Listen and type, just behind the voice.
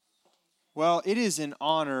Well, it is an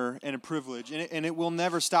honor and a privilege, and it will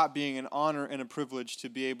never stop being an honor and a privilege to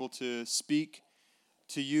be able to speak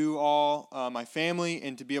to you all, my family,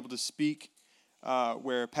 and to be able to speak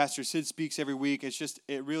where Pastor Sid speaks every week.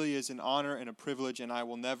 It really is an honor and a privilege, and I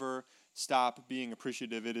will never stop being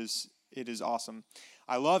appreciative. It is awesome.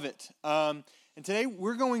 I love it. And today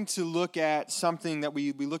we're going to look at something that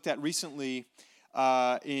we looked at recently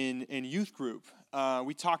in youth group.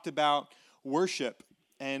 We talked about worship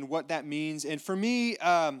and what that means. And for me,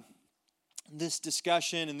 this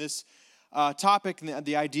discussion and this topic and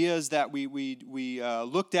the ideas that we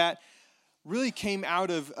looked at really came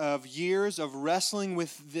out of years of wrestling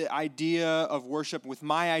with the idea of worship, with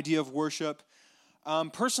my idea of worship.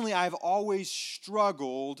 Personally, I've always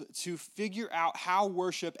struggled to figure out how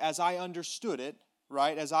worship, as I understood it,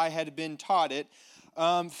 right, as I had been taught it,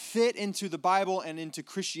 fit into the Bible and into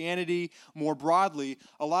Christianity more broadly.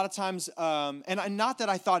 A lot of times, and not that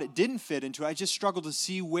I thought it didn't fit into it, I just struggled to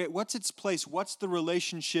see what's its place, what's the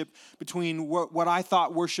relationship between what I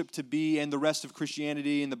thought worship to be and the rest of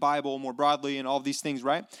Christianity and the Bible more broadly and all of these things,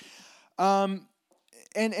 right? And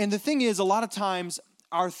the thing is, a lot of times,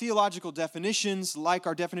 our theological definitions, like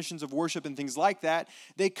our definitions of worship and things like that,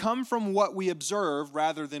 they come from what we observe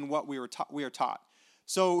rather than what we are taught.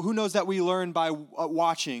 So who knows that we learn by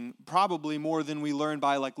watching, probably more than we learn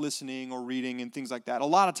by like listening or reading and things like that, a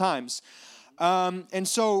lot of times. And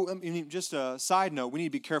so, I mean, just a side note, we need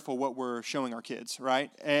to be careful what we're showing our kids,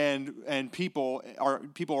 right? And people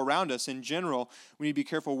around us in general, we need to be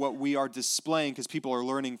careful what we are displaying because people are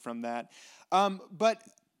learning from that. But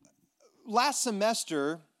last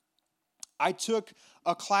semester, I took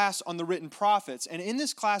a class on the written prophets. And in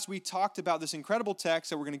this class, we talked about this incredible text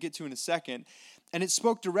that we're going to get to in a second. And it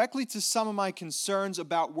spoke directly to some of my concerns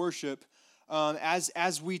about worship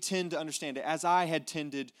as we tend to understand it, as I had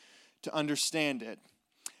tended to understand it.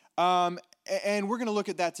 And we're going to look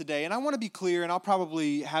at that today. And I want to be clear, and I'll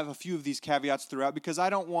probably have a few of these caveats throughout because I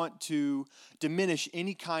don't want to diminish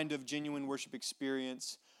any kind of genuine worship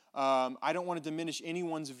experience. I don't want to diminish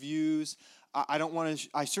anyone's views.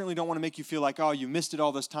 I certainly don't want to make you feel like, oh, you missed it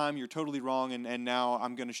all this time. You're totally wrong, and now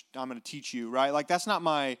I'm gonna teach you, right? Like that's not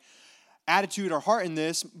my attitude or heart in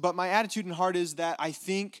this. But my attitude and heart is that I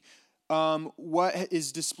think what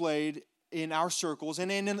is displayed in our circles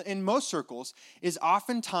and in most circles is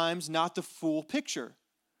oftentimes not the full picture.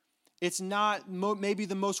 It's not maybe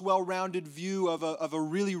the most well-rounded view of a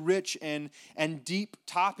really rich and deep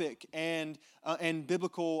topic and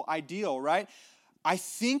biblical ideal, right? I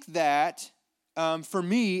think that for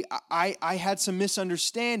me, I had some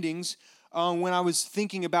misunderstandings when I was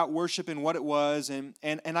thinking about worship and what it was, and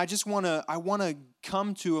I just want to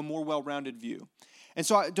come to a more well-rounded view. And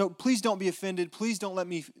so please don't be offended. Please don't let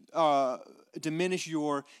me diminish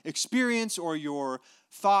your experience or your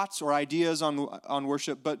thoughts or ideas on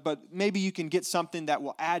worship, but maybe you can get something that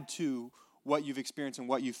will add to what you've experienced and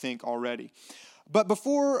what you think already. But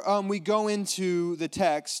before we go into the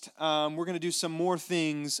text, we're going to do some more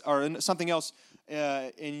things or something else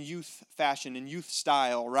in youth fashion, in youth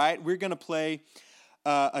style, right? We're going to play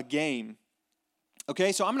a game.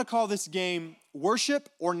 Okay, so I'm going to call this game Worship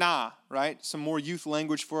or Nah, right? Some more youth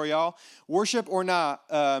language for y'all. Worship or Nah.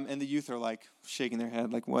 And the youth are like shaking their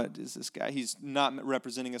head like, what is this guy? He's not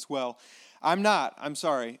representing us well. I'm not. I'm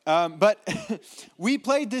sorry. But we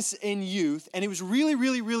played this in youth, and it was really,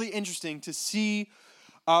 really, really interesting to see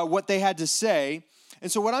what they had to say. And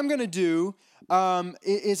so what I'm going to do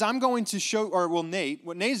is I'm going to show, what Nate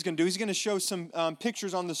is going to do, he's going to show some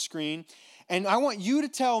pictures on the screen. And I want you to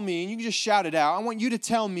tell me, and you can just shout it out, I want you to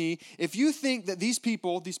tell me if you think that these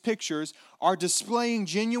pictures, are displaying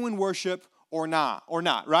genuine worship or not,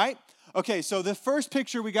 right? Okay, so the first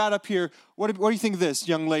picture we got up here, what do you think of this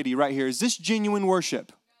young lady right here? Is this genuine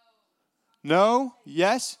worship? No?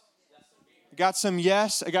 Yes? I got some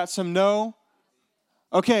yes, I got some no.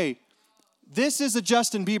 Okay, this is a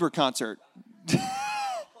Justin Bieber concert.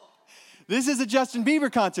 This is a Justin Bieber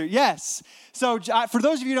concert, yes. So for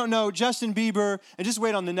those of you who don't know, Justin Bieber, and just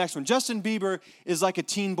wait on the next one. Justin Bieber is like a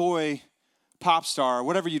teen boy pop star,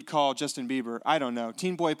 whatever you'd call Justin Bieber. I don't know.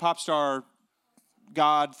 Teen boy pop star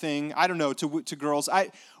God thing. I don't know, to girls.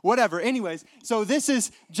 Whatever. Anyways, so this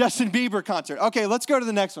is Justin Bieber concert. Okay, let's go to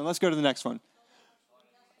the next one.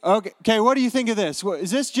 Okay, what do you think of this?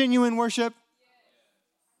 Is this genuine worship?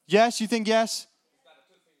 Yes, you think yes?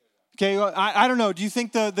 Okay, well, I don't know. Do you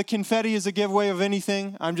think the confetti is a giveaway of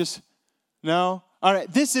anything? No? All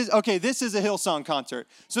right, this is a Hillsong concert.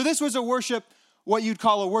 So this was what you'd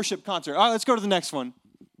call a worship concert. All right, let's go to the next one.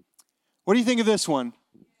 What do you think of this one?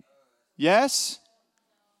 Yes?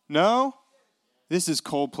 No? This is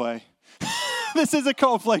Coldplay. This is a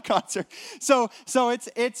Coldplay concert. So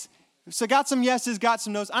got some yeses, got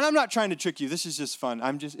some nos. And I'm not trying to trick you. This is just fun.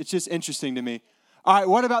 It's just interesting to me. All right,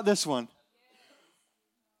 what about this one?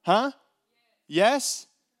 Huh? Yes?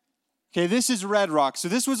 Okay, this is Red Rock. So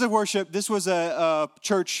this was a worship. This was a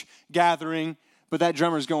church gathering, but that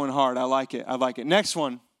drummer's going hard. I like it. Next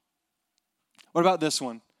one. What about this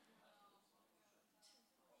one?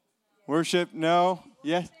 Worship? No?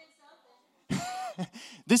 Yes?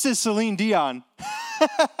 This is Celine Dion.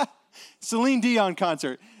 Celine Dion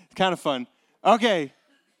concert. It's kind of fun. Okay.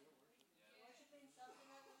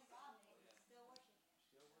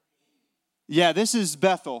 Yeah, this is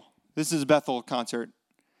Bethel. This is Bethel concert.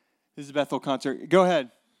 Go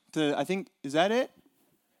ahead. Is that it?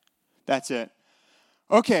 That's it.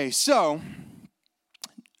 Okay, so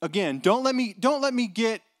again, don't let me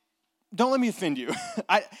offend you.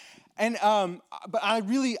 But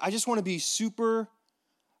I just want to be super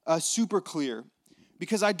clear,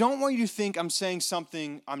 because I don't want you to think I'm saying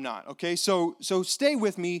something I'm not. Okay, so stay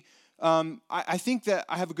with me. I think that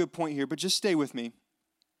I have a good point here, but just stay with me.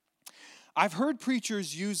 I've heard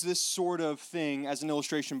preachers use this sort of thing as an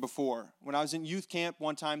illustration before. When I was in youth camp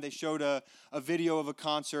one time, they showed a video of a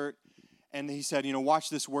concert, and he said, watch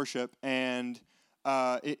this worship. And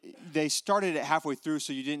they started it halfway through,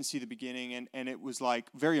 so you didn't see the beginning, and it was like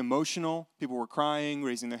very emotional. People were crying,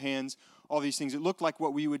 raising their hands, all these things. It looked like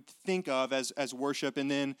what we would think of as worship, and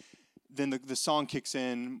then the song kicks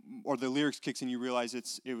in, or the lyrics kicks in, you realize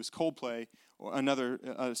it was Coldplay, or another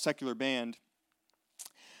secular band.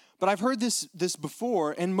 But I've heard this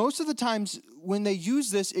before, and most of the times when they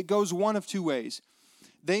use this, it goes one of two ways.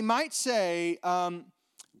 They might say,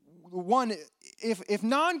 one, if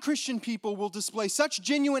non-Christian people will display such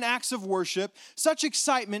genuine acts of worship, such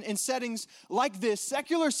excitement in settings like this,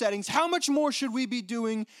 secular settings, how much more should we be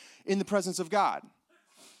doing in the presence of God?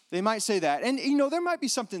 They might say that. And, there might be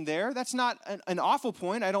something there. That's not an awful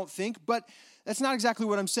point, I don't think, but that's not exactly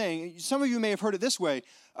what I'm saying. Some of you may have heard it this way.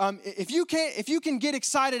 If you can get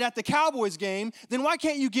excited at the Cowboys game, then why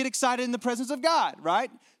can't you get excited in the presence of God,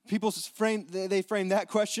 right? People frame that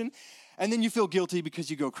question, and then you feel guilty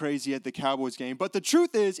because you go crazy at the Cowboys game. But the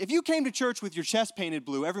truth is, if you came to church with your chest painted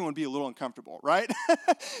blue, everyone would be a little uncomfortable, right?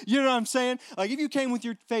 You know what I'm saying? Like if you came with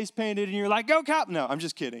your face painted and you're like, go Cow. No, I'm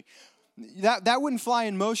just kidding. That wouldn't fly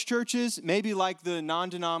in most churches. Maybe like the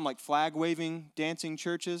non-denom, like flag-waving, dancing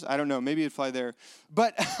churches. I don't know. Maybe it'd fly there.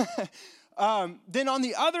 But then on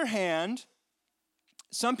the other hand,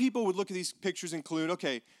 some people would look at these pictures and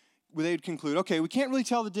they'd conclude, we can't really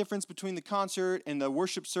tell the difference between the concert and the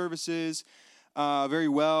worship services very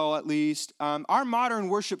well, at least. Our modern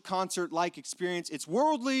worship concert-like experience, it's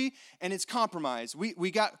worldly and it's compromised.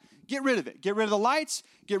 Get rid of it. Get rid of the lights.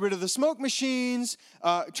 Get rid of the smoke machines.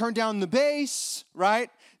 Turn down the bass, right?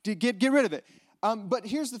 Get rid of it. But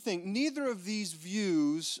here's the thing. Neither of these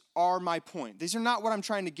views are my point. These are not what I'm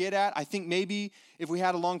trying to get at. I think maybe if we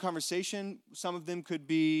had a long conversation, some of them could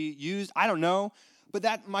be used. I don't know.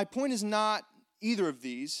 But my point is not either of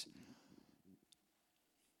these.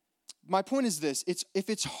 My point is this. If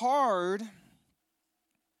it's hard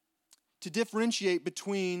to differentiate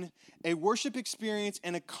between a worship experience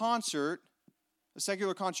and a concert, a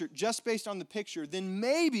secular concert, just based on the picture, then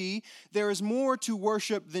maybe there is more to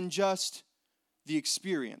worship than just the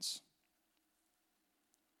experience.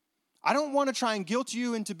 I don't want to try and guilt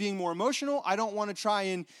you into being more emotional. I don't want to try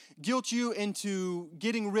and guilt you into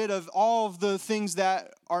getting rid of all of the things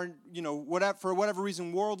that are, for whatever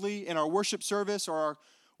reason, worldly in our worship service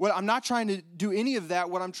I'm not trying to do any of that.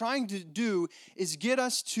 What I'm trying to do is get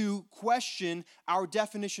us to question our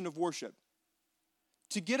definition of worship.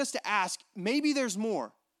 To get us to ask, maybe there's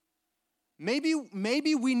more. Maybe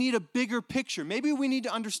we need a bigger picture. Maybe we need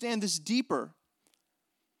to understand this deeper.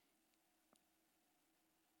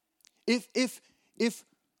 If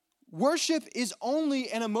worship is only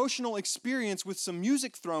an emotional experience with some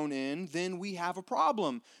music thrown in, then we have a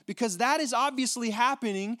problem. Because that is obviously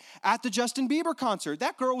happening at the Justin Bieber concert.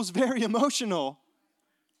 That girl was very emotional.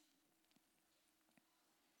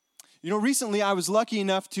 Recently I was lucky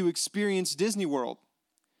enough to experience Disney World.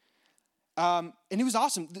 And it was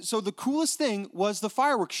awesome. So the coolest thing was the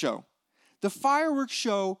fireworks show. The fireworks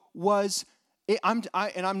show was, I'm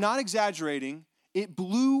not exaggerating, it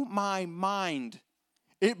blew my mind.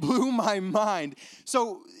 It blew my mind.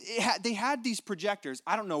 So they had these projectors.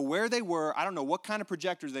 I don't know where they were. I don't know what kind of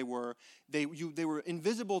projectors they were. They were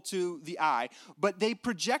invisible to the eye. But they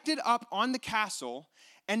projected up on the castle,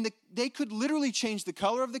 and they could literally change the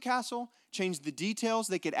color of the castle, change the details.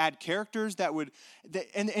 They could add characters that would, they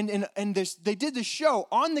did the show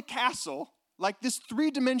on the castle, like this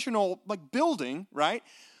three-dimensional building, right?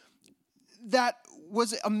 that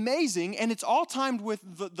was amazing, and it's all timed with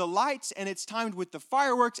the lights, and it's timed with the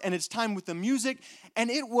fireworks, and it's timed with the music, and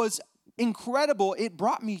it was incredible. It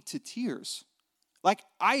brought me to tears. Like,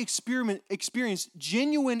 I experienced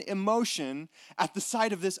genuine emotion at the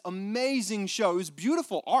sight of this amazing show. It was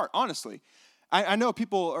beautiful art, honestly. I know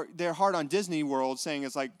people, they're hard on Disney World, saying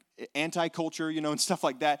it's like anti-culture, and stuff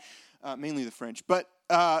like that, mainly the French. But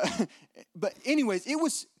anyways, it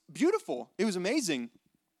was beautiful. It was amazing.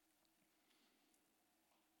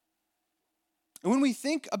 And when we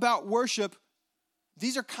think about worship,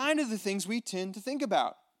 these are kind of the things we tend to think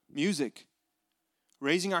about. Music,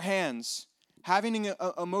 raising our hands, having an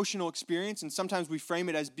emotional experience, and sometimes we frame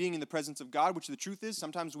it as being in the presence of God, which the truth is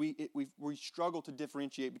sometimes we struggle to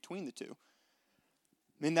differentiate between the two.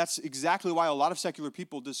 I mean, that's exactly why a lot of secular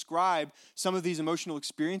people describe some of these emotional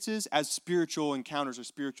experiences as spiritual encounters or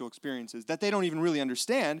spiritual experiences that they don't even really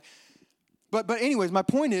understand. But anyways, my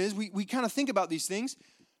point is we kind of think about these things.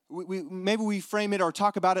 Maybe we frame it or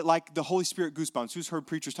talk about it like the Holy Spirit goosebumps. Who's heard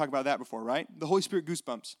preachers talk about that before, right? The Holy Spirit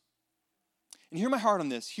goosebumps. And hear my heart on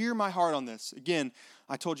this. Hear my heart on this. Again,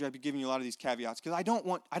 I told you I'd be giving you a lot of these caveats because I don't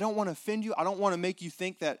want to offend you. I don't want to make you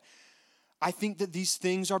think that I think that these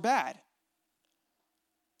things are bad.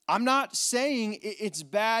 I'm not saying it's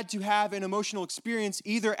bad to have an emotional experience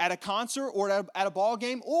either at a concert or at a ball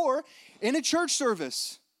game or in a church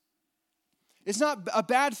service. It's not a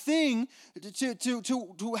bad thing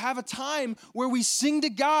to have a time where we sing to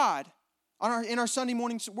God in our Sunday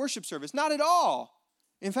morning worship service. Not at all.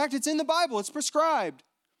 In fact, it's in the Bible. It's prescribed.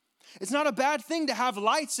 It's not a bad thing to have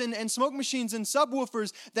lights and smoke machines and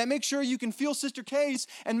subwoofers that make sure you can feel Sister Kay's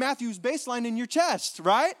and Matthew's bass line in your chest,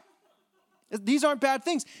 right? These aren't bad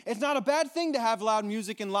things. It's not a bad thing to have loud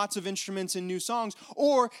music and lots of instruments and new songs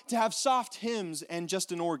or to have soft hymns and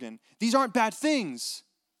just an organ. These aren't bad things.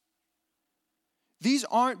 These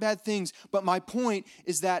aren't bad things, but my point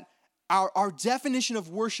is that our definition of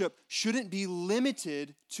worship shouldn't be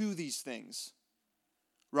limited to these things,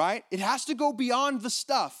 right? It has to go beyond the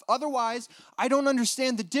stuff. Otherwise, I don't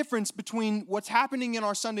understand the difference between what's happening in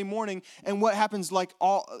our Sunday morning and what happens like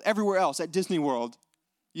everywhere else at Disney World,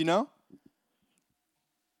 And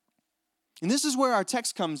this is where our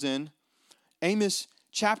text comes in, Amos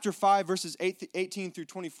chapter 5, verses 18 through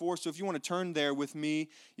 24. So if you want to turn there with me,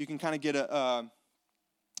 you can kind of get a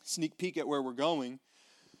sneak peek at where we're going.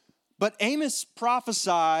 But Amos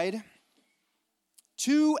prophesied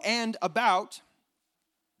to and about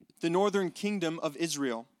the northern kingdom of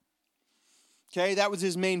Israel. Okay, that was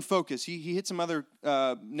his main focus. He hit some other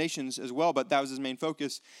nations as well, but that was his main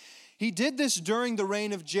focus. He did this during the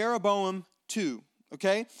reign of Jeroboam II.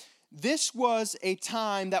 Okay, this was a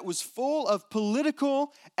time that was full of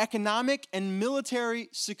political, economic, and military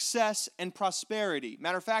success and prosperity.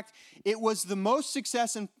 Matter of fact, it was the most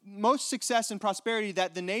success and prosperity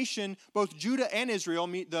that the nation, both Judah and Israel,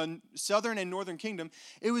 the southern and northern kingdom,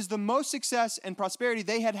 it was the most success and prosperity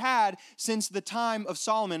they had had since the time of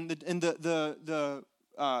Solomon in the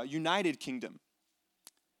United Kingdom.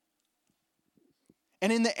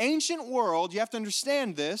 And in the ancient world, you have to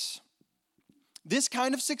understand this. This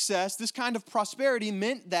kind of success, this kind of prosperity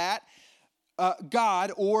meant that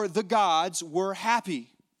God or the gods were happy.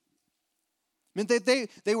 It meant that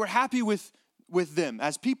they were happy with them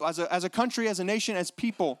as people, as a country, as a nation, as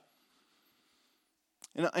people.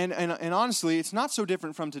 And honestly, it's not so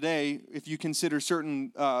different from today if you consider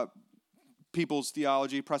certain people's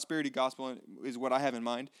theology. Prosperity gospel is what I have in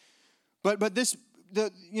mind. But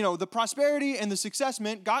the prosperity and the success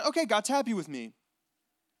meant God's happy with me.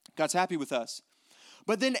 God's happy with us.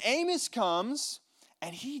 But then Amos comes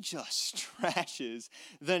and he just trashes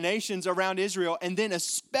the nations around Israel, and then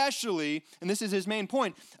especially, and this is his main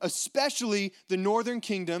point, especially the northern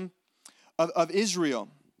kingdom of Israel.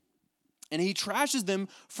 And he trashes them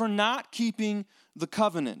for not keeping the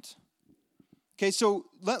covenant. Okay, so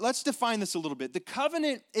let's define this a little bit. The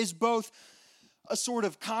covenant is both a sort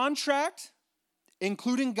of contract,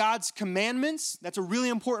 including God's commandments. That's a really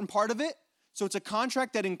important part of it. So it's a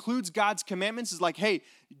contract that includes God's commandments. It's like, hey,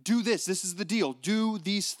 do this. This is the deal. Do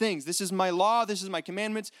these things. This is my law. This is my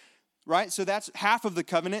commandments, right? So that's half of the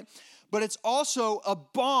covenant. But it's also a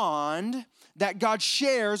bond that God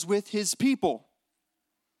shares with his people.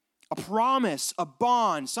 A promise, a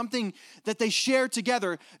bond, something that they share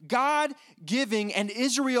together. God giving and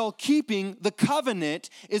Israel keeping the covenant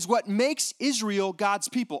is what makes Israel God's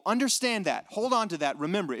people. Understand that. Hold on to that.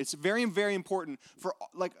 Remember, it's very, very important for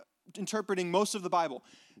interpreting most of the Bible.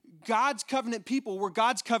 God's covenant people were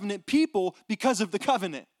God's covenant people because of the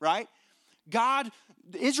covenant, right?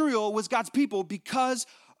 Israel was God's people because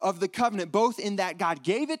of the covenant, both in that God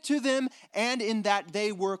gave it to them and in that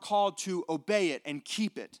they were called to obey it and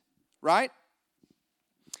keep it, right?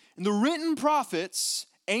 And the written prophets,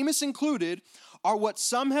 Amos included, are what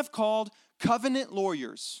some have called covenant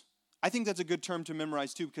lawyers. I think that's a good term to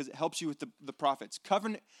memorize too, because it helps you with the prophets.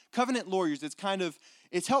 Covenant lawyers,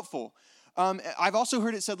 it's helpful. I've also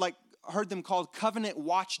heard them called covenant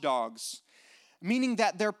watchdogs, meaning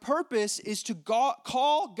that their purpose is to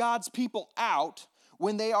call God's people out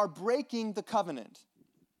when they are breaking the covenant.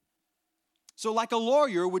 So like a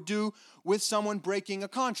lawyer would do with someone breaking a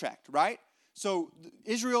contract, right? So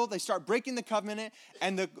Israel, they start breaking the covenant,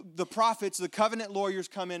 and the prophets, the covenant lawyers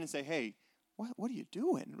come in and say, hey, what are you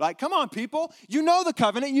doing? Like, come on, people. You know the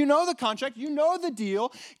covenant. You know the contract. You know the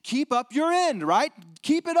deal. Keep up your end, right?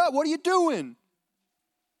 Keep it up. What are you doing?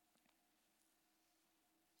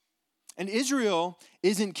 And Israel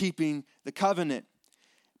isn't keeping the covenant,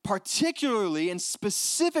 particularly and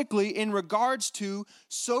specifically in regards to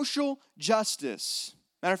social justice.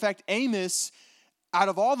 Matter of fact, Amos, out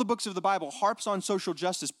of all the books of the Bible, harps on social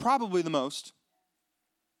justice probably the most.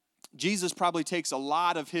 Jesus probably takes a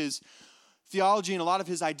lot of his theology and a lot of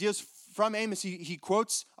his ideas from Amos. He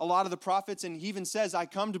quotes a lot of the prophets, and he even says, I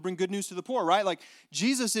come to bring good news to the poor, right? Like,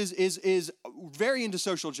 Jesus is very into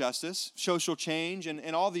social justice, social change,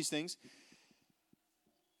 and all these things.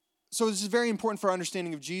 So this is very important for our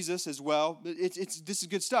understanding of Jesus as well. This is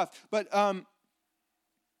good stuff. But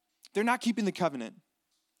they're not keeping the covenant.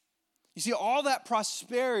 You see, all that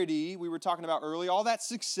prosperity we were talking about earlier, all that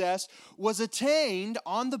success was attained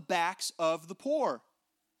on the backs of the poor.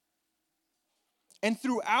 And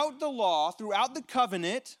throughout the law, throughout the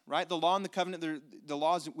covenant, right, the law and the covenant, the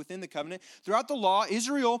laws within the covenant, throughout the law,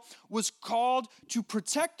 Israel was called to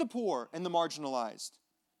protect the poor and the marginalized.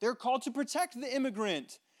 They're called to protect the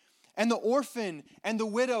immigrant and the orphan and the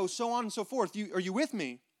widow, so on and so forth. Are you with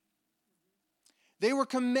me? They were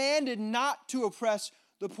commanded not to oppress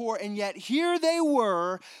the poor, and yet here they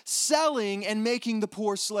were selling and making the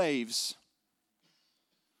poor slaves.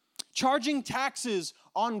 Charging taxes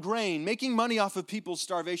on grain, making money off of people's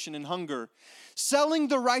starvation and hunger, selling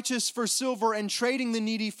the righteous for silver and trading the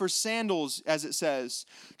needy for sandals, as it says,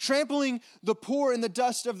 trampling the poor in the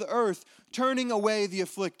dust of the earth, turning away the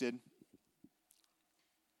afflicted.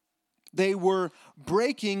 They were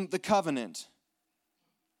breaking the covenant.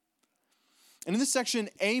 And in this section,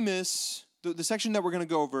 Amos, the section that we're going to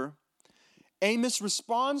go over, Amos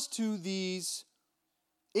responds to these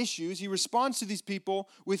issues. He responds to these people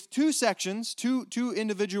with two sections, two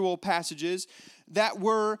individual passages that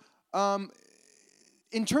were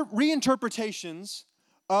reinterpretations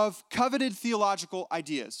of coveted theological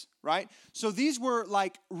ideas, right? So these were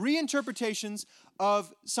like reinterpretations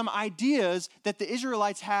of some ideas that the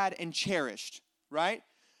Israelites had and cherished, right?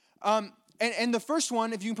 And the first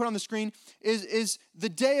one, if you can put on the screen, is the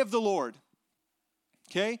day of the Lord.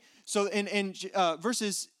 Okay? So in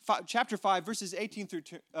chapter 5, verses 18 through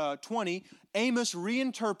 20, Amos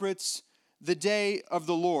reinterprets the day of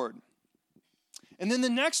the Lord. And then the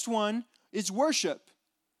next one is worship.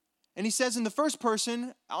 And he says in the first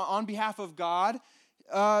person, on behalf of God,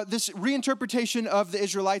 this reinterpretation of the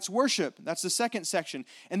Israelites' worship. That's the second section.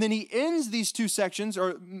 And then he ends these two sections,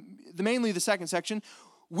 or mainly the second section,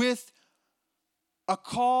 with a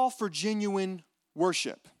call for genuine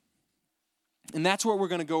worship. And that's what we're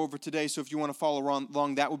going to go over today. So if you want to follow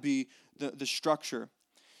along, that would be the structure.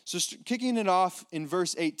 So kicking it off in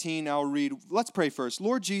verse 18, I'll read. Let's pray first.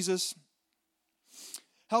 Lord Jesus,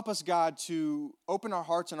 help us, God, to open our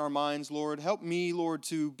hearts and our minds, Lord. Help me, Lord,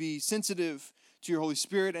 to be sensitive to your Holy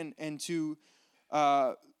Spirit and to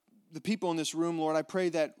the people in this room, Lord. I pray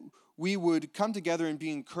that we would come together and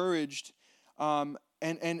be encouraged and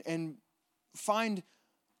find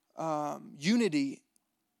unity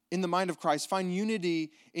in the mind of Christ. Find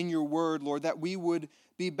unity in your word, Lord, that we would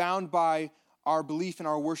be bound by our belief and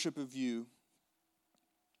our worship of you.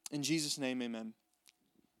 In Jesus' name, amen.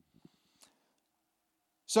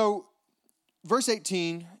 So, verse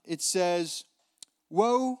 18, it says,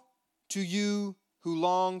 "Woe to you who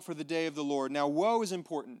long for the day of the Lord." Now, woe is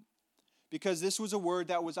important because this was a word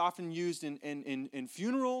that was often used in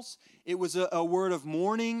funerals. It was a word of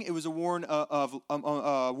mourning. It was a word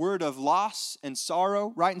of loss and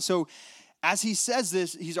sorrow, right? And so, as he says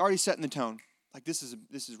this, he's already setting the tone. Like, this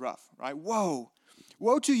is rough, right? Woe.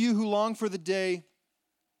 Woe to you who long for the day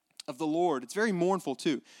of the Lord. It's very mournful,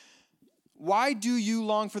 too. Why do you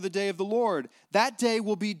long for the day of the Lord? That day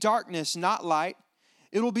will be darkness, not light.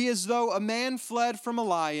 It will be as though a man fled from a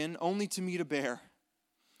lion only to meet a bear.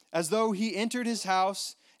 As though he entered his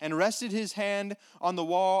house and rested his hand on the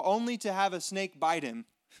wall only to have a snake bite him.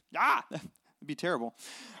 It'd be terrible.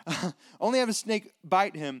 Only have a snake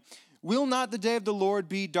bite him. Will not the day of the Lord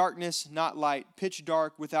be darkness, not light, pitch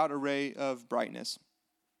dark without a ray of brightness?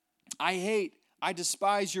 I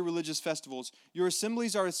despise your religious festivals. Your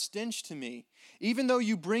assemblies are a stench to me. Even though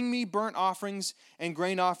you bring me burnt offerings and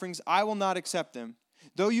grain offerings, I will not accept them.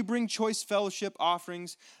 Though you bring choice fellowship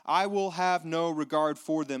offerings, I will have no regard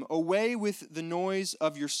for them. Away with the noise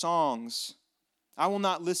of your songs. I will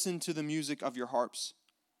not listen to the music of your harps.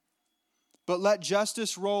 But let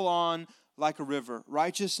justice roll on like a river,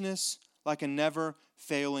 righteousness like a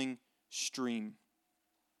never-failing stream.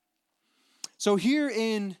 So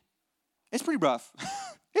it's pretty rough.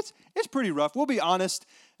 It's pretty rough. We'll be honest.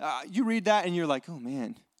 You read that and you're like, oh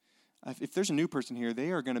man, if there's a new person here, they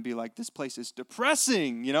are going to be like, this place is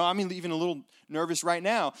depressing. I mean, even a little nervous right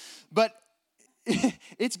now. But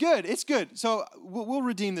it's good. It's good. So we'll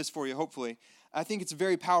redeem this for you, hopefully. I think it's a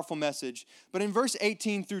very powerful message. But in verse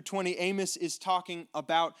 18 through 20, Amos is talking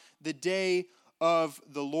about the day of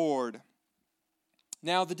the Lord.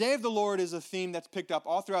 Now, the day of the Lord is a theme that's picked up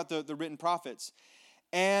all throughout the written prophets.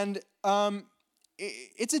 And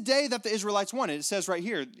it's a day that the Israelites wanted. It says right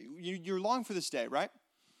here, you long for this day, right?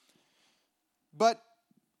 But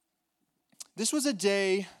this was a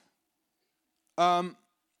day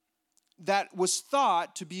that was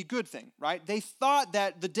thought to be a good thing, right? They thought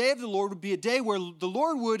that the day of the Lord would be a day where the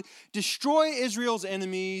Lord would destroy Israel's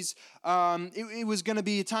enemies. It was going to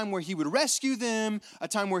be a time where he would rescue them, a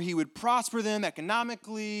time where he would prosper them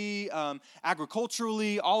economically,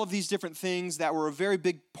 agriculturally, all of these different things that were a very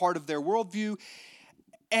big part of their worldview.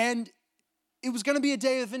 And it was going to be a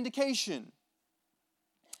day of vindication.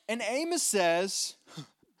 And Amos says,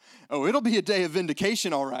 oh, it'll be a day of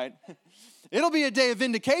vindication, all right. It'll be a day of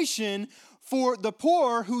vindication for the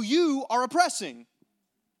poor who you are oppressing.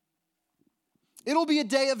 It'll be a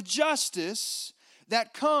day of justice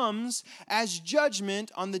that comes as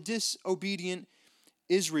judgment on the disobedient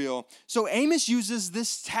Israel. So Amos uses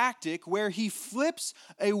this tactic where he flips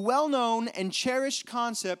a well-known and cherished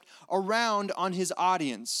concept around on his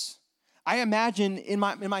audience. I imagine in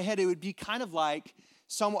my head it would be kind of like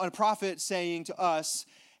a prophet saying to us,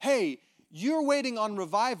 hey, you're waiting on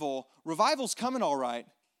revival. Revival's coming all right,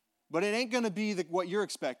 but it ain't going to be what you're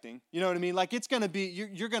expecting. You know what I mean? Like it's going to be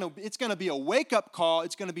it's going to be a wake-up call.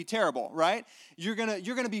 It's going to be terrible, right? You're going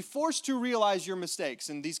to be forced to realize your mistakes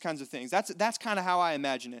and these kinds of things. That's kind of how I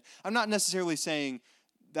imagine it. I'm not necessarily saying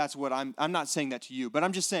that's what I'm not saying that to you, but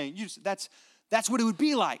I'm just saying that's what it would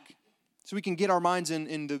be like. So we can get our minds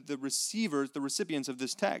in the recipients of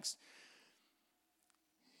this text.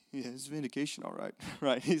 Yeah, it's vindication, all right.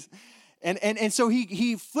 Right. And so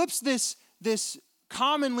he flips this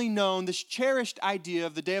commonly known, this cherished idea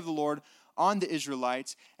of the day of the Lord on the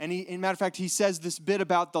Israelites. And in matter of fact, he says this bit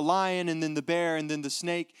about the lion and then the bear and then the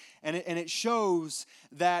snake. And it shows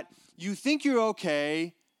that you think you're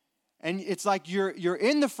okay, and it's like you're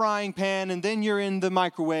in the frying pan and then you're in the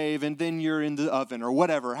microwave and then you're in the oven or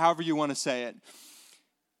whatever, however you want to say it.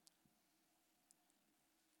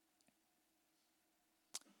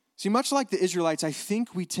 See, much like the Israelites, I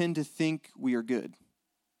think we tend to think we are good.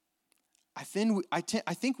 I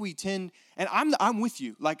think we tend, and I'm with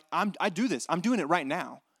you. Like I do this. I'm doing it right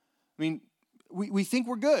now. I mean, we think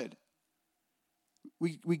we're good.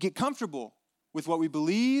 We get comfortable with what we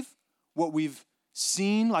believe, what we've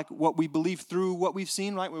seen, like what we believe through what we've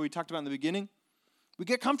seen, right? What we talked about in the beginning. We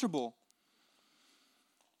get comfortable.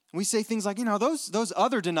 We say things like, those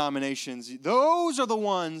other denominations, those are the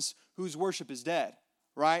ones whose worship is dead.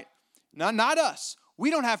 Right? Not us.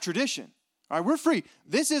 We don't have tradition. All right, we're free.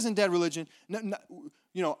 This isn't dead religion.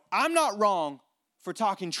 No, I'm not wrong for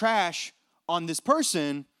talking trash on this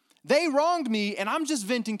person. They wronged me, and I'm just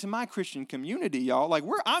venting to my Christian community, y'all. Like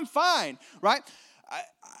I'm fine, right?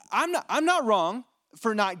 I'm not wrong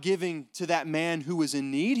for not giving to that man who was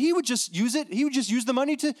in need. He would just use it. He would just use the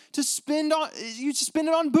money to spend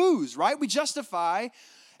it on booze, right? We justify,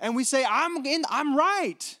 and we say I'm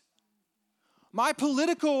right. My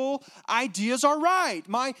political ideas are right.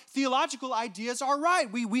 My theological ideas are right.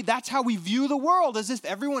 That's how we view the world, as if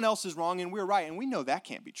everyone else is wrong and we're right. And we know that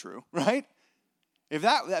can't be true, right?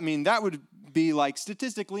 That would be like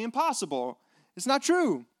statistically impossible. It's not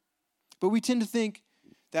true. But we tend to think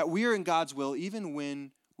that we are in God's will even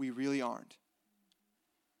when we really aren't.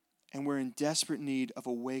 And we're in desperate need of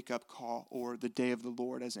a wake-up call, or the day of the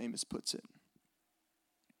Lord, as Amos puts it.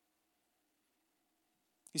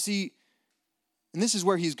 You see, and this is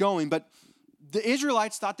where he's going, but the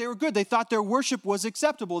Israelites thought they were good. They thought their worship was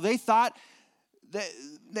acceptable. They thought,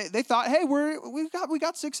 hey, we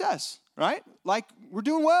got success, right? Like we're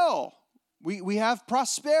doing well. We have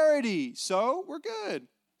prosperity, so we're good.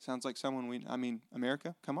 Sounds like someone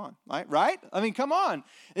America, come on, right? I mean, come on.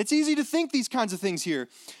 It's easy to think these kinds of things here.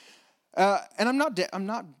 And I'm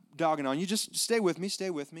not dogging on you. Just stay with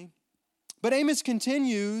me. But Amos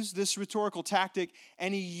continues this rhetorical tactic,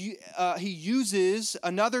 and he uses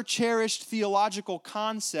another cherished theological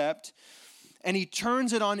concept, and he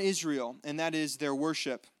turns it on Israel, and that is their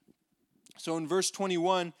worship. So in verse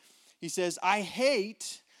 21, he says,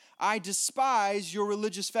 I despise your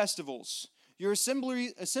religious festivals. Your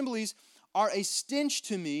assemblies are a stench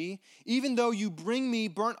to me. Even though you bring me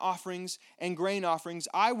burnt offerings and grain offerings,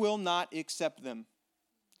 I will not accept them.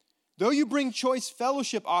 Though you bring choice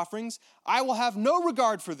fellowship offerings, I will have no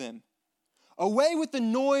regard for them. Away with the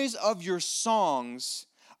noise of your songs.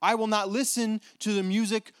 I will not listen to the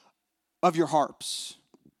music of your harps.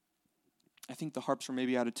 I think the harps were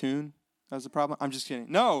maybe out of tune. That was the problem. I'm just kidding.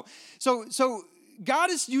 No. So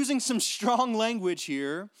God is using some strong language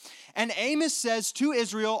here. And Amos says to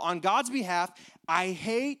Israel on God's behalf, I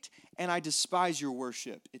hate and I despise your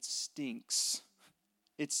worship. It stinks.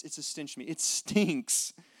 It's a stench to me. It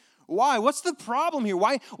stinks. Why? What's the problem here?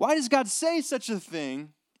 Why does God say such a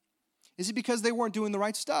thing? Is it because they weren't doing the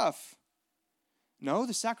right stuff? No,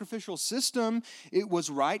 the sacrificial system, it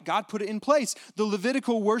was right. God put it in place. The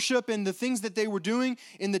Levitical worship and the things that they were doing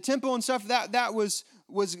in the temple and stuff, that was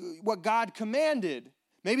what God commanded.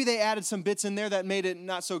 Maybe they added some bits in there that made it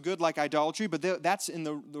not so good, like idolatry, but that's in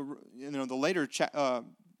the later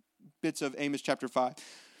bits of Amos chapter 5.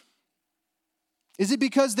 Is it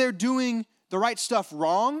because they're doing the right stuff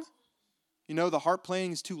wrong? The harp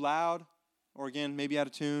playing is too loud, or again, maybe out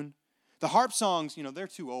of tune. The harp songs, they're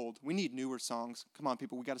too old. We need newer songs. Come on,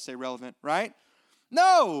 people, we got to stay relevant, right?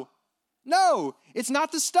 No, it's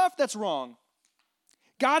not the stuff that's wrong.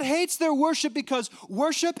 God hates their worship because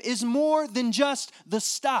worship is more than just the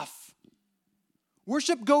stuff.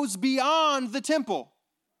 Worship goes beyond the temple.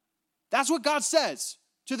 That's what God says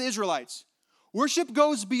to the Israelites. Worship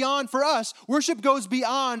goes beyond, for us, worship goes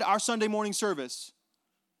beyond our Sunday morning service.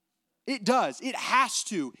 It does. It has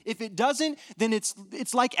to. If it doesn't, then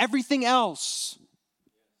it's like everything else.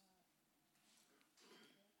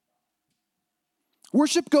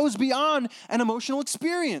 Worship goes beyond an emotional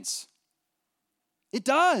experience. It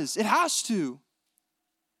does. It has to.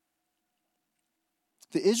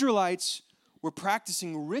 The Israelites were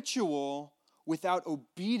practicing ritual without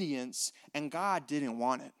obedience, and God didn't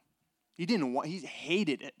want it. He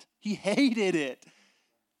hated it. He hated it.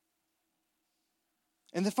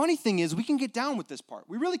 And the funny thing is, we can get down with this part.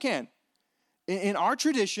 We really can. In our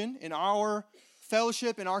tradition, in our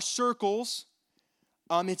fellowship, in our circles,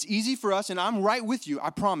 it's easy for us, and I'm right with you, I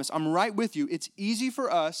promise, I'm right with you. It's easy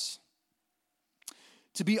for us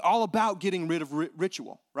to be all about getting rid of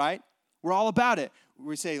ritual, right? We're all about it.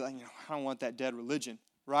 We say, I don't want that dead religion,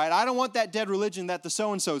 right? I don't want that dead religion that the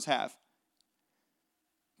so-and-sos have.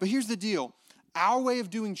 But here's the deal. Our way of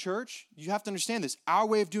doing church, you have to understand this, our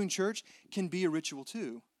way of doing church can be a ritual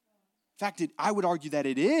too. In fact, I would argue that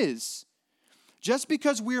it is. Just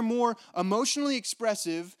because we're more emotionally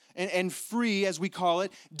expressive and free, as we call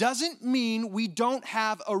it, doesn't mean we don't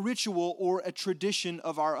have a ritual or a tradition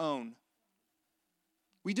of our own.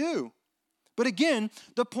 We do. But again,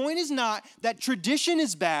 the point is not that tradition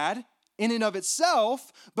is bad in and of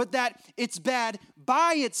itself, but that it's bad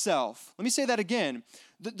by itself. Let me say that again.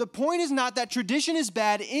 The point is not that tradition is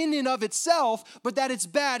bad in and of itself, but that it's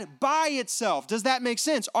bad by itself. Does that make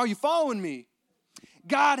sense? Are you following me?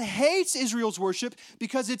 God hates Israel's worship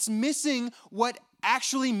because it's missing what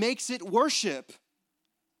actually makes it worship.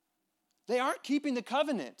 They aren't keeping the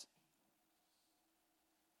covenant.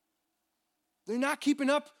 They're not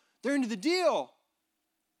keeping up. They're into the deal.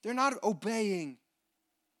 They're not obeying.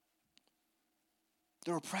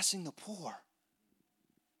 They're oppressing the poor.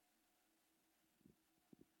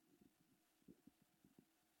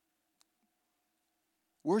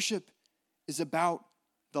 Worship is about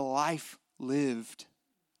the life lived.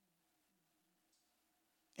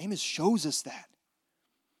 Amos shows us that.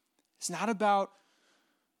 It's not about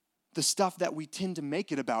the stuff that we tend to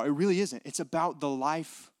make it about. It really isn't. It's about the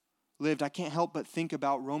life lived. I can't help but think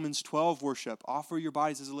about Romans 12 worship. Offer your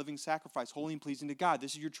bodies as a living sacrifice, holy and pleasing to God.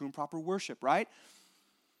 This is your true and proper worship, right?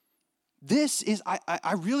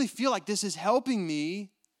 I really feel like this is helping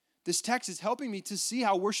me. This text is helping me to see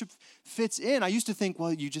how worship fits in. I used to think,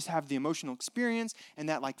 well, you just have the emotional experience and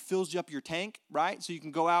that like fills you up your tank, right? So you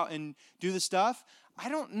can go out and do the stuff. I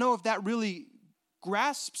don't know if that really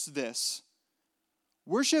grasps this.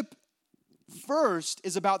 Worship first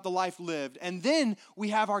is about the life lived. And then we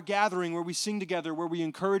have our gathering where we sing together, where we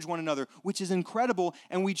encourage one another, which is incredible.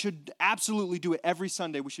 And we should absolutely do it every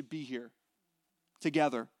Sunday. We should be here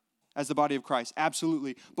together. as the body of Christ,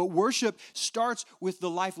 absolutely. But worship starts with the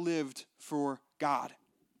life lived for God.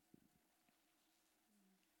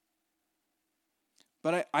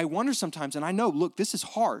 But I wonder sometimes, and I know, look, this is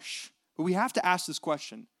harsh, but we have to ask this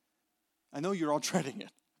question. I know you're all dreading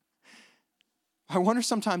it. I wonder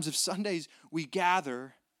sometimes if Sundays we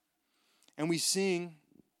gather and we sing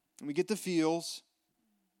and we get the feels,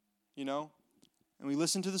 and we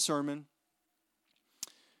listen to the sermon.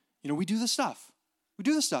 We do the stuff. We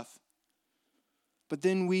do the stuff. But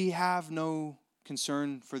then we have no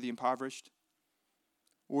concern for the impoverished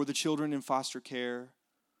or the children in foster care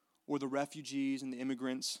or the refugees and the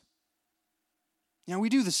immigrants. We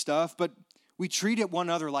do the stuff, but we treat it one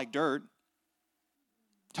another like dirt,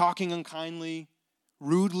 talking unkindly,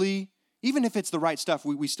 rudely. Even if it's the right stuff,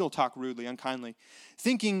 we still talk rudely, unkindly,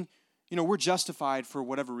 thinking, we're justified for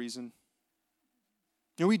whatever reason.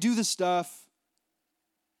 We do the stuff,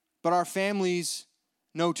 but our families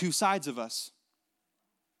know two sides of us.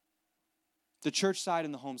 The church side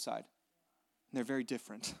and the home side. And they're very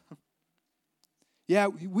different. Yeah,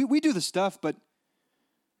 we do the stuff, but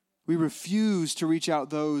we refuse to reach out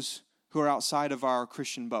those who are outside of our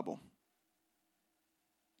Christian bubble.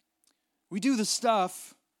 We do the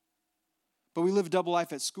stuff, but we live a double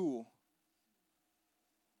life at school.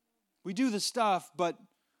 We do the stuff, but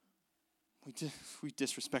we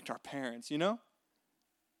disrespect our parents,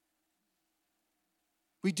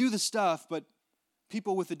 We do the stuff, but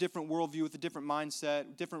people with a different worldview, with a different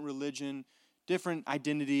mindset, different religion, different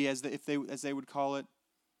identity, as they would call it,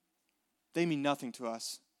 they mean nothing to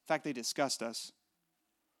us. In fact, they disgust us.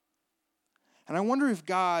 And I wonder if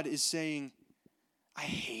God is saying, I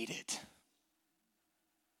hate it.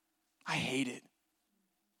 I hate it.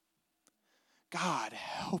 God,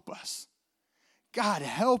 help us. God,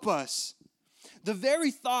 help us. The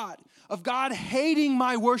very thought of God hating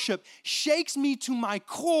my worship shakes me to my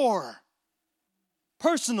core,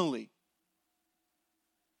 personally.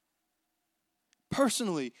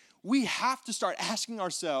 Personally, we have to start asking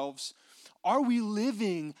ourselves, are we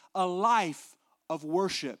living a life of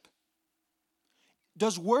worship?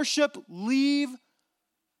 Does worship leave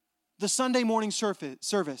the Sunday morning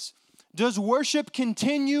service? Does worship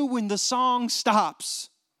continue when the song stops?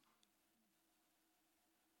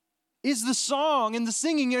 Is the song and the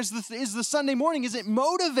singing, is the Sunday morning, is it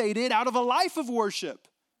motivated out of a life of worship?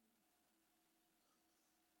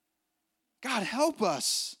 God, help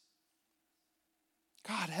us.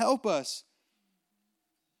 God, help us.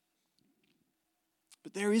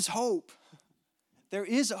 But there is hope. There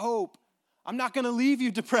is hope. I'm not going to leave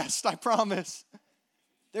you depressed, I promise.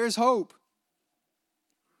 There is hope.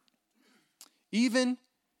 Even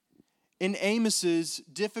in Amos's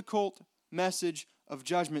difficult message of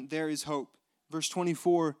judgment, there is hope. Verse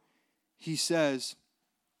 24, he says,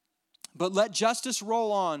 but let justice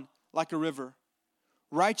roll on like a river,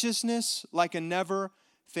 righteousness like a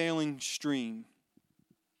never-failing stream.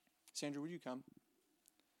 Sandra, would you come?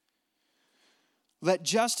 Let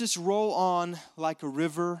justice roll on like a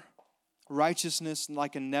river, righteousness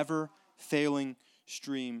like a never-failing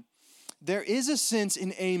stream. There is a sense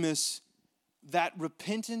in Amos that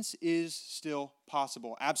repentance is still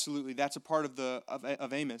possible. Absolutely, that's a part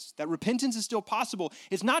of Amos. That repentance is still possible.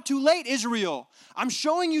 It's not too late, Israel. I'm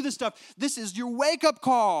showing you this stuff. This is your wake-up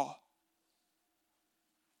call.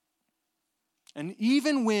 And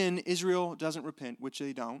even when Israel doesn't repent, which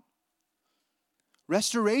they don't,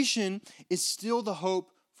 restoration is still the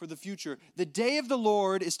hope for the future. The day of the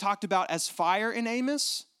Lord is talked about as fire in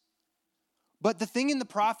Amos. But the thing in the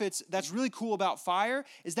prophets that's really cool about fire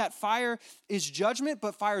is that fire is judgment,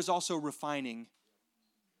 but fire is also refining.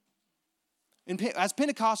 As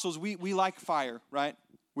Pentecostals, we like fire, right?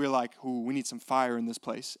 We're like, ooh, we need some fire in this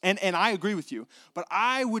place. And I agree with you. But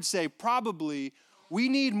I would say probably we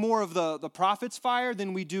need more of the prophet's fire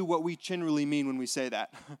than we do what we generally mean when we say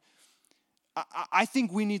that. I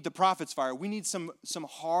think we need the prophet's fire. We need some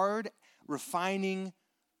hard, refining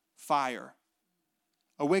fire.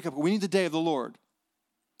 A wake up. We need the day of the Lord.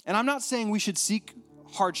 And I'm not saying we should seek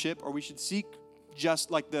hardship or we should seek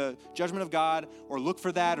just like the judgment of God or look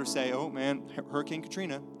for that or say, oh man, Hurricane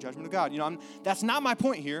Katrina, judgment of God. That's not my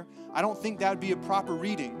point here. I don't think that would be a proper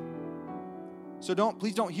reading. So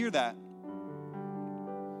please don't hear that.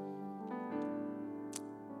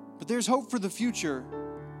 But there's hope for the future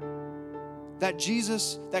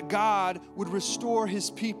that God would restore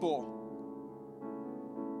his people.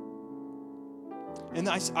 And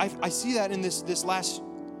I see that in this last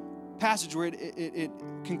passage where it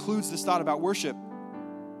concludes this thought about worship.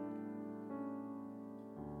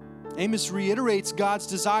 Amos reiterates God's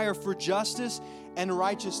desire for justice and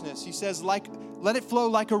righteousness. He says, let it flow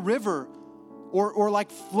like a river, or like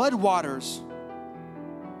floodwaters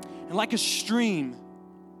and like a stream.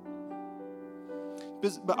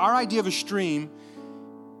 But our idea of a stream,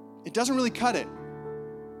 it doesn't really cut it.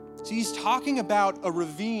 See, he's talking about a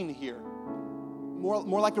ravine here.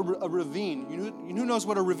 More like a ravine. Who knows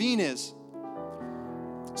what a ravine is?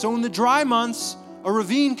 So in the dry months, a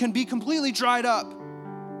ravine can be completely dried up,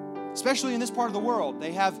 especially in this part of the world.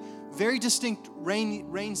 They have very distinct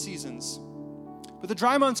rain seasons. But the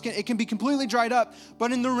dry months, it can be completely dried up.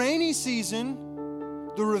 But in the rainy season,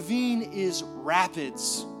 the ravine is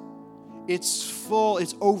rapids. It's full,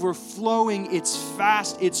 it's overflowing, it's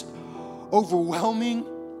fast, it's overwhelming.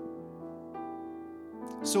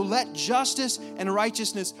 So let justice and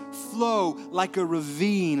righteousness flow like a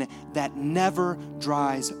ravine that never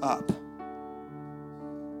dries up.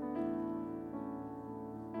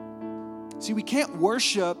 See, we can't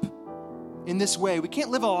worship in this way. We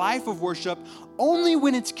can't live a life of worship only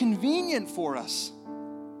when it's convenient for us.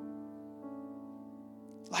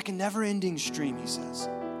 Like a never-ending stream, he says.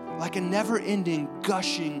 Like a never-ending,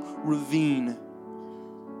 gushing ravine.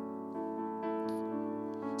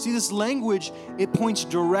 See, this language, it points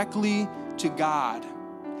directly to God,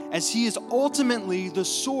 as he is ultimately the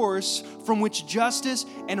source from which justice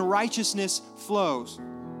and righteousness flows.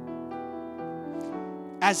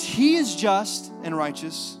 As he is just and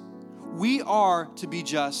righteous, we are to be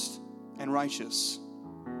just and righteous.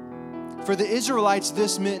 For the Israelites,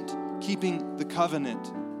 this meant keeping the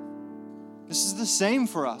covenant. This is the same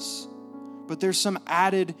for us, but there's some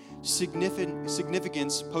added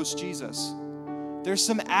significance post-Jesus. There's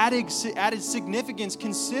some added significance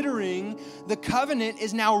considering the covenant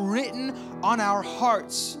is now written on our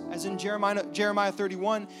hearts, as in Jeremiah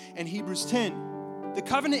 31 and Hebrews 10. The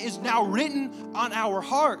covenant is now written on our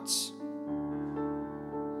hearts.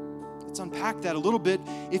 Let's unpack that a little bit.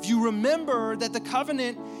 If you remember that the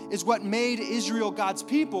covenant is what made Israel God's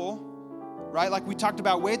people, right? Like we talked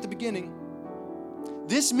about way at the beginning.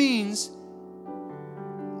 This means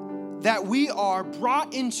that we are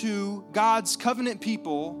brought into God's covenant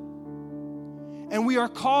people and we are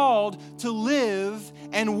called to live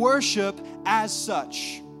and worship as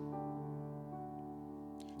such.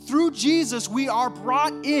 Through Jesus, we are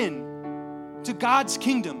brought in to God's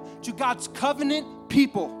kingdom, to God's covenant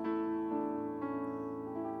people.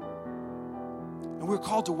 And we're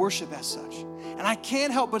called to worship as such. And I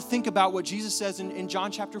can't help but think about what Jesus says in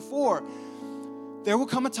John chapter 4. There will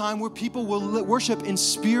come a time where people will worship in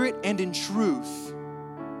spirit and in truth.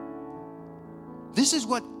 This is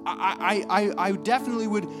what I definitely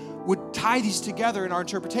would tie these together in our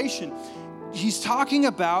interpretation. He's talking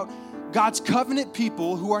about God's covenant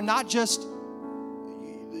people who are not just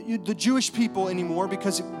the Jewish people anymore,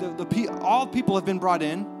 because all people have been brought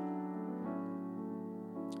in,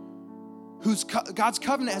 whose God's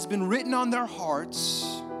covenant has been written on their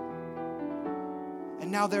hearts.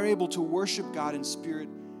 And now they're able to worship God in spirit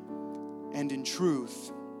and in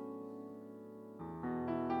truth.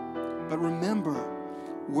 But remember,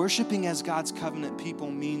 worshiping as God's covenant people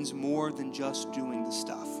means more than just doing the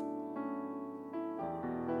stuff.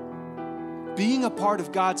 Being a part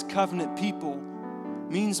of God's covenant people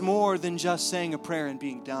means more than just saying a prayer and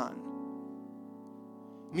being done.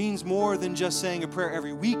 Means more than just saying a prayer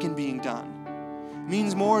every week and being done.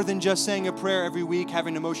 Means more than just saying a prayer every week,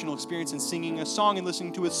 having an emotional experience and singing a song and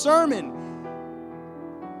listening to a sermon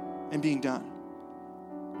and being done.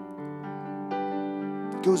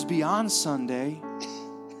 It goes beyond Sunday.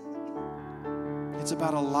 It's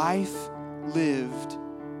about a life lived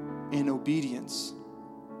in obedience.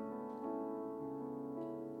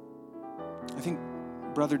 I think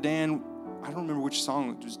Brother Dan, I don't remember which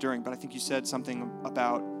song it was during, but I think you said something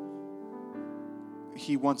about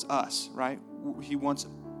he wants us, right? He wants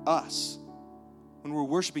us. When we're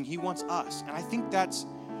worshiping, he wants us. And I think that's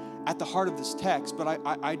at the heart of this text, but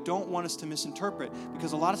I don't want us to misinterpret,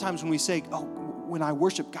 because a lot of times when we say, oh, when I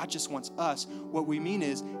worship, God just wants us, what we mean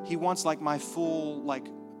is he wants like my full like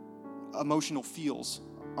emotional feels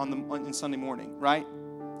on Sunday morning, right?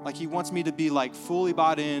 Like he wants me to be like fully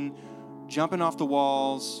bought in, jumping off the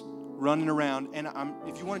walls, running around. And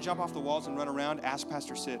if you want to jump off the walls and run around, ask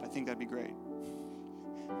Pastor Sid. I think that'd be great.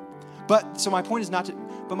 But so my point is not to.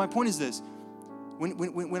 But my point is this: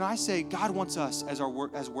 when I say God wants us as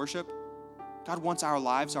worship, God wants our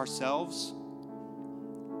lives, ourselves.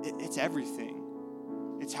 It's everything.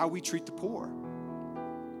 It's how we treat the poor.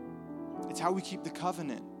 It's how we keep the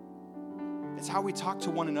covenant. It's how we talk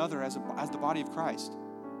to one another as the body of Christ.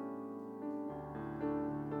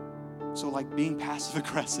 So like being passive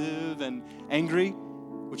aggressive and angry,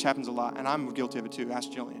 which happens a lot, and I'm guilty of it too.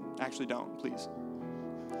 Ask Jillian. Actually, don't, please.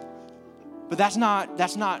 But that's not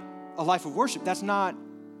a life of worship, that's not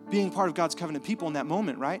being part of God's covenant people in that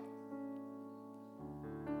moment, right?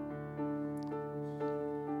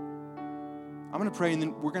 I'm going to pray, and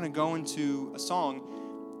then we're going to go into a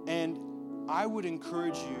song. And I would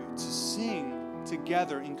encourage you to sing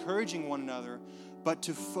together, encouraging one another, but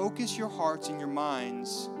to focus your hearts and your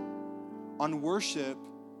minds on worship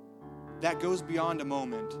that goes beyond a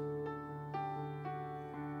moment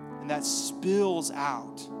and that spills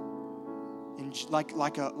out in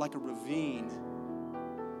like a ravine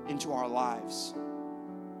into our lives.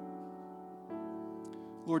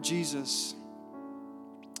 Lord Jesus,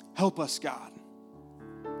 help us, God.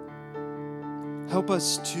 Help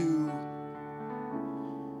us to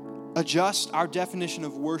adjust our definition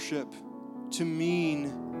of worship to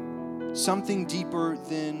mean something deeper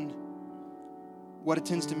than what it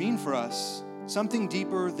tends to mean for us. Something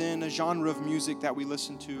deeper than a genre of music that we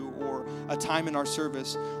listen to or a time in our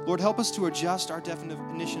service. Lord, help us to adjust our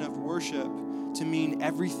definition of worship to mean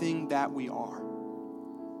everything that we are.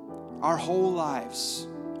 Our whole lives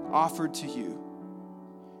offered to you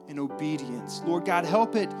in obedience. Lord God,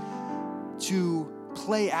 help it to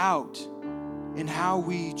play out in how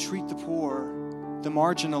we treat the poor, the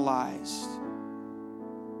marginalized,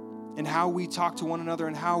 and how we talk to one another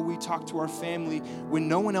and how we talk to our family when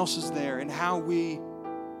no one else is there, and how we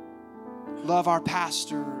love our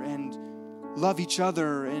pastor and love each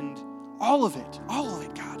other, and all of it,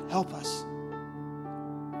 God, help us.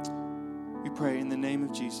 We pray in the name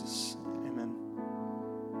of Jesus.